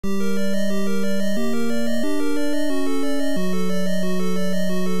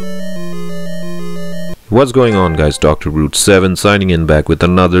What's going on, guys? Dr. Brute 7 signing in back with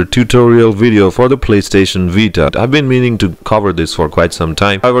another tutorial video for the PlayStation Vita. I've been meaning to cover this for quite some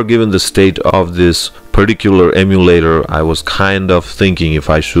time. However, given the state of this particular emulator, I was kind of thinking if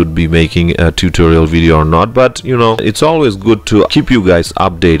I should be making a tutorial video or not, but you know, it's always good to keep you guys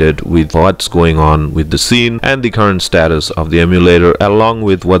updated with what's going on with the scene and the current status of the emulator, along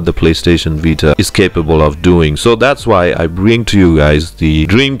with what the PlayStation Vita is capable of doing. So that's why I bring to you guys the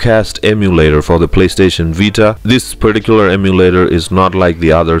Dreamcast Emulator for the PlayStation Vita. This particular emulator is not like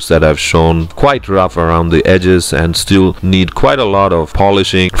the others that I've shown, quite rough around the edges and still need quite a lot of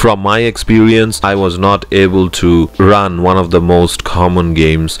polishing. From my experience, I was not able to run one of the most common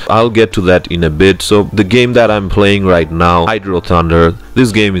games. I'll get to that in a bit. So the game that I'm playing right now, Hydro Thunder,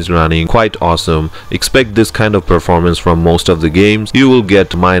 this game is running quite awesome. Expect this kind of performance from most of the games. You will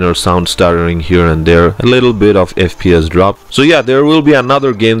get minor sound stuttering here and there, a little bit of FPS drop. So yeah, there will be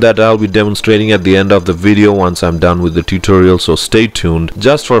another game that I'll be demonstrating at the end of the video once I'm done with the tutorial, so stay tuned.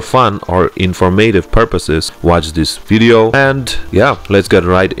 Just for fun or informative purposes, watch this video, and yeah, let's get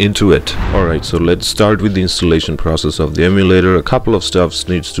right into it. Alright, so let's start with the installation process of the emulator. A couple of stuffs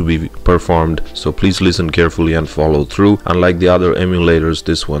needs to be performed, so please listen carefully and follow through. Unlike the other emulators,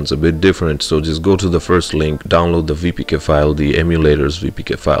 this one's a bit different, so just go to the first link, download the VPK file, the emulator's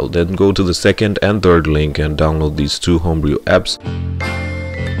VPK file, then go to the second and third link and download these two homebrew apps.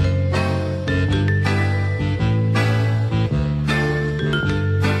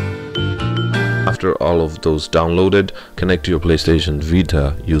 After all of those downloaded, connect to your PlayStation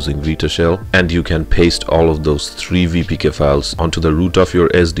Vita using Vita Shell, and you can paste all of those three VPK files onto the root of your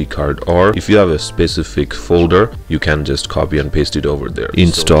SD card, or if you have a specific folder, you can just copy and paste it over there.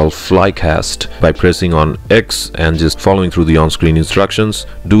 Install Flycast by pressing on X and just following through the on-screen instructions.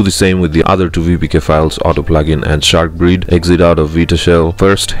 Do the same with the other two VPK files, Auto Plugin and Shark Breed. Exit out of Vita Shell.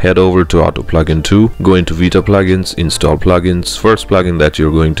 First, head over to Auto Plugin 2, go into Vita Plugins, install plugins. First plugin that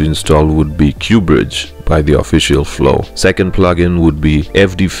you're going to install would be Bridge by the official Flow. Second plugin would be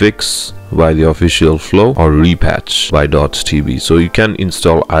FDFix by the official Flow, or Repatch by .tb. So you can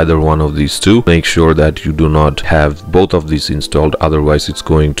install either one of these two. Make sure that you do not have both of these installed, otherwise it's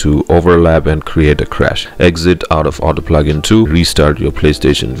going to overlap and create a crash. Exit out of Auto Plugin 2, restart your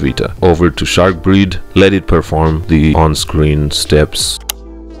PlayStation Vita. Over to Shark Breed, let it perform the on-screen steps.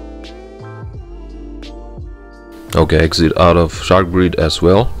 Okay, exit out of Shark Breed as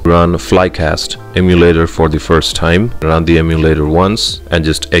well. Run Flycast Emulator for the first time. Run the emulator once and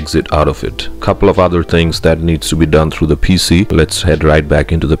just exit out of it. Couple of other things that needs to be done through the PC. Let's head right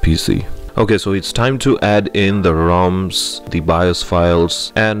back into the PC. Okay, so it's time to add in the ROMs, the BIOS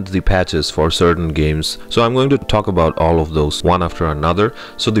files, and the patches for certain games. So I'm going to talk about all of those one after another.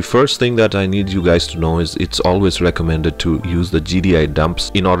 So the first thing that I need you guys to know is it's always recommended to use the GDI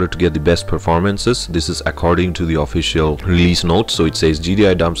dumps in order to get the best performances. This is according to the official release notes. So it says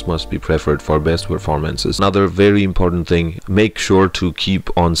GDI dumps must be preferred for best performances. Another very important thing, make sure to keep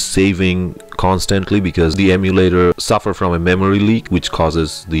on saving constantly, because the emulator suffer from a memory leak which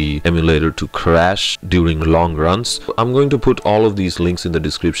causes the emulator to crash during long runs. I'm going to put all of these links in the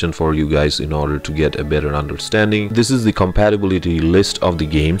description for you guys in order to get a better understanding. This is the compatibility list of the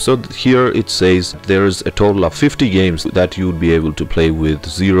game. So here it says there's a total of 50 games that you would be able to play with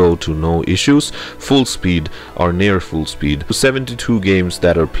zero to no issues, full speed or near full speed. 72 games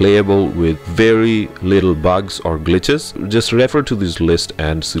that are playable with very little bugs or glitches. Just refer to this list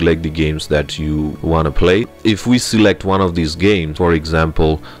and select the games that you want to play. If we select one of these games, for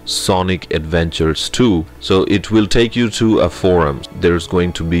example Sonic Adventures 2, so it will take you to a forum. There's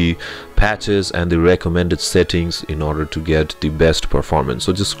going to be patches and the recommended settings in order to get the best performance.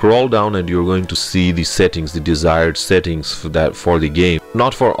 So just scroll down and you're going to see the settings, the desired settings for the game.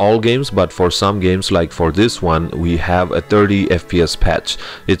 Not for all games, but for some games, like for this one, we have a 30 FPS patch.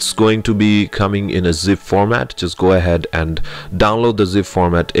 It's going to be coming in a zip format. Just go ahead and download the zip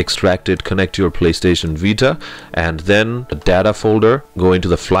format, extract it, connect to your PlayStation Vita, and then the data folder, go into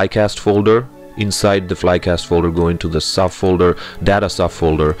the Flycast folder. Inside the Flycast folder, go into the subfolder, data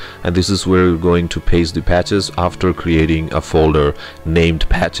subfolder, and this is where you're going to paste the patches after creating a folder named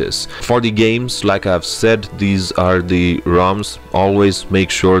patches. For the games, like I've said, these are the ROMs. Always make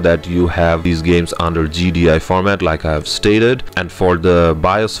sure that you have these games under GDI format, like I've stated. And for the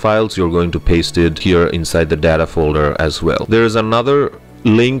BIOS files, you're going to paste it here inside the data folder as well. There is another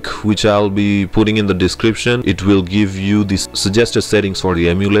link which I'll be putting in the description. It will give you the suggested settings for the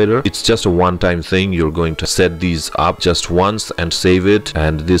emulator. It's just a one-time thing. You're going to set these up just once and save it,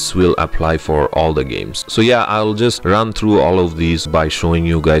 and this will apply for all the games. So yeah, I'll just run through all of these by showing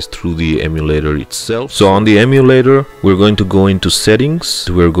you guys through the emulator itself. So on the emulator, we're going to go into settings.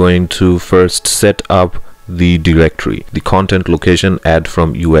 We're going to first set up the directory, the content location, add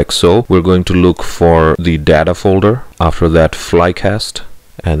from UXO. We're going to look for the data folder, after that Flycast,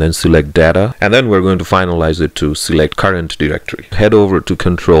 and then select data, and then we're going to finalize it to select current directory. Head over to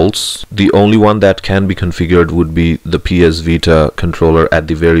controls. The only one that can be configured would be the PS Vita controller at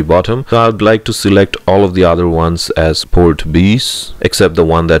the very bottom. So I'd like to select all of the other ones as port Bs, except the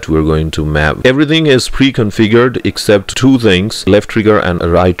one that we're going to map. Everything is pre-configured except two things, left trigger and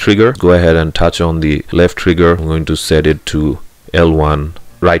right trigger. Go ahead and touch on the left trigger. I'm going to set it to L1,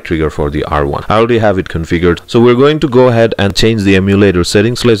 right trigger for the R1. I already have it configured. So we're going to go ahead and change the emulator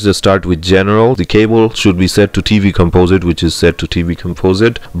settings. Let's just start with general. The cable should be set to TV composite, which is set to TV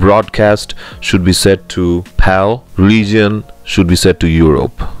composite. Broadcast should be set to PAL. Region should be set to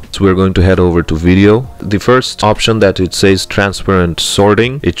Europe. So we're going to head over to video. The first option that it says transparent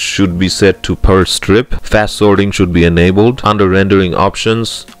sorting, it should be set to per strip. Fast sorting should be enabled. Under rendering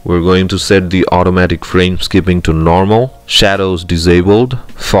options, we're going to set the automatic frame skipping to normal. Shadows disabled.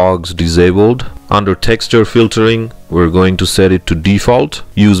 Fogs disabled. Under texture filtering, we're going to set it to default.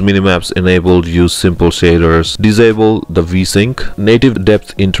 Use minimaps enabled. Use simple shaders. Disable the VSync. Native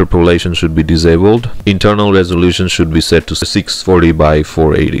depth interpolation should be disabled. Internal resolution should be set to 640 by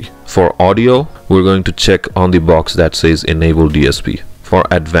 480. For audio, we're going to check on the box that says enable DSP. For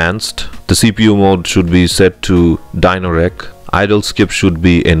advanced, the CPU mode should be set to Dynorec. Idle skip should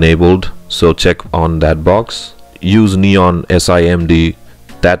be enabled, so check on that box. Use neon SIMD.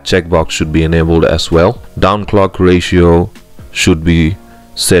 That checkbox should be enabled as well. Downclock ratio should be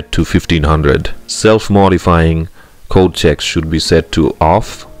set to 1500. Self-modifying code checks should be set to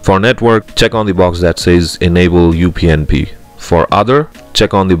off. For network, check on the box that says enable UPnP. For other,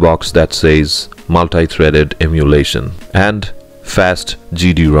 check on the box that says multi-threaded emulation and fast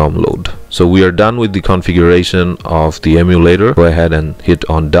GD-ROM load. So we are done with the configuration of the emulator. Go ahead and hit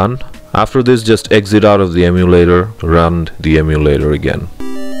on done. After this, just exit out of the emulator, run the emulator again.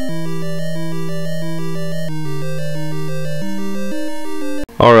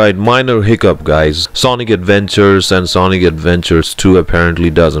 Alright, minor hiccup guys. Sonic Adventures and Sonic Adventures 2 apparently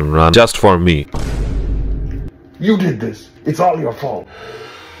doesn't run, just for me. You did this. It's all your fault.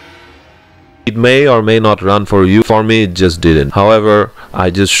 It may or may not run for you. For me, it just didn't. However, I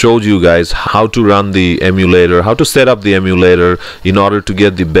just showed you guys how to run the emulator, how to set up the emulator in order to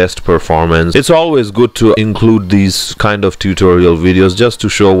get the best performance. It's always good to include these kind of tutorial videos just to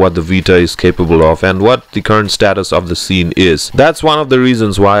show what the Vita is capable of and what the current status of the scene is. That's one of the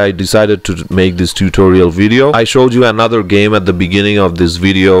reasons why I decided to make this tutorial video. I showed you another game at the beginning of this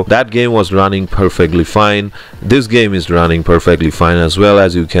video. That game was running perfectly fine. This game is running perfectly fine as well.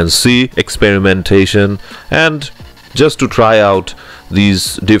 As you can see, experimentation and just to try out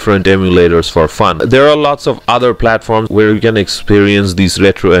these different emulators for fun. There are lots of other platforms where you can experience these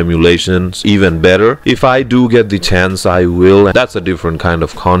retro emulations even better. If I do get the chance, I will. That's a different kind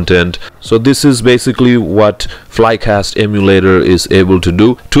of content. So this is basically what Flycast Emulator is able to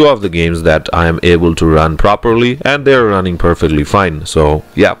do. Two of the games that I am able to run properly and they're running perfectly fine. So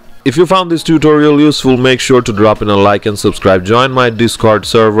yeah. If you found this tutorial useful, make sure to drop in a like and subscribe. Join my Discord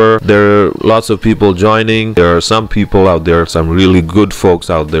server. There are lots of people joining. There are some people out there, some really good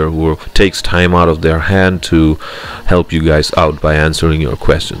folks out there who takes time out of their hand to help you guys out by answering your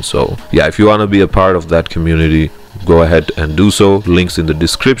questions. So yeah, if you want to be a part of that community, go ahead and do so. Links in the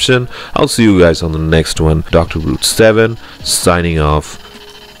description. I'll see you guys on the next one. Dr. Brute 7 signing off.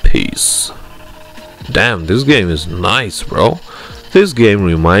 Peace. Damn, this game is nice, bro. This game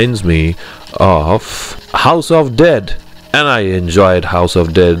reminds me of House of Dead, and I enjoyed House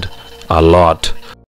of Dead a lot.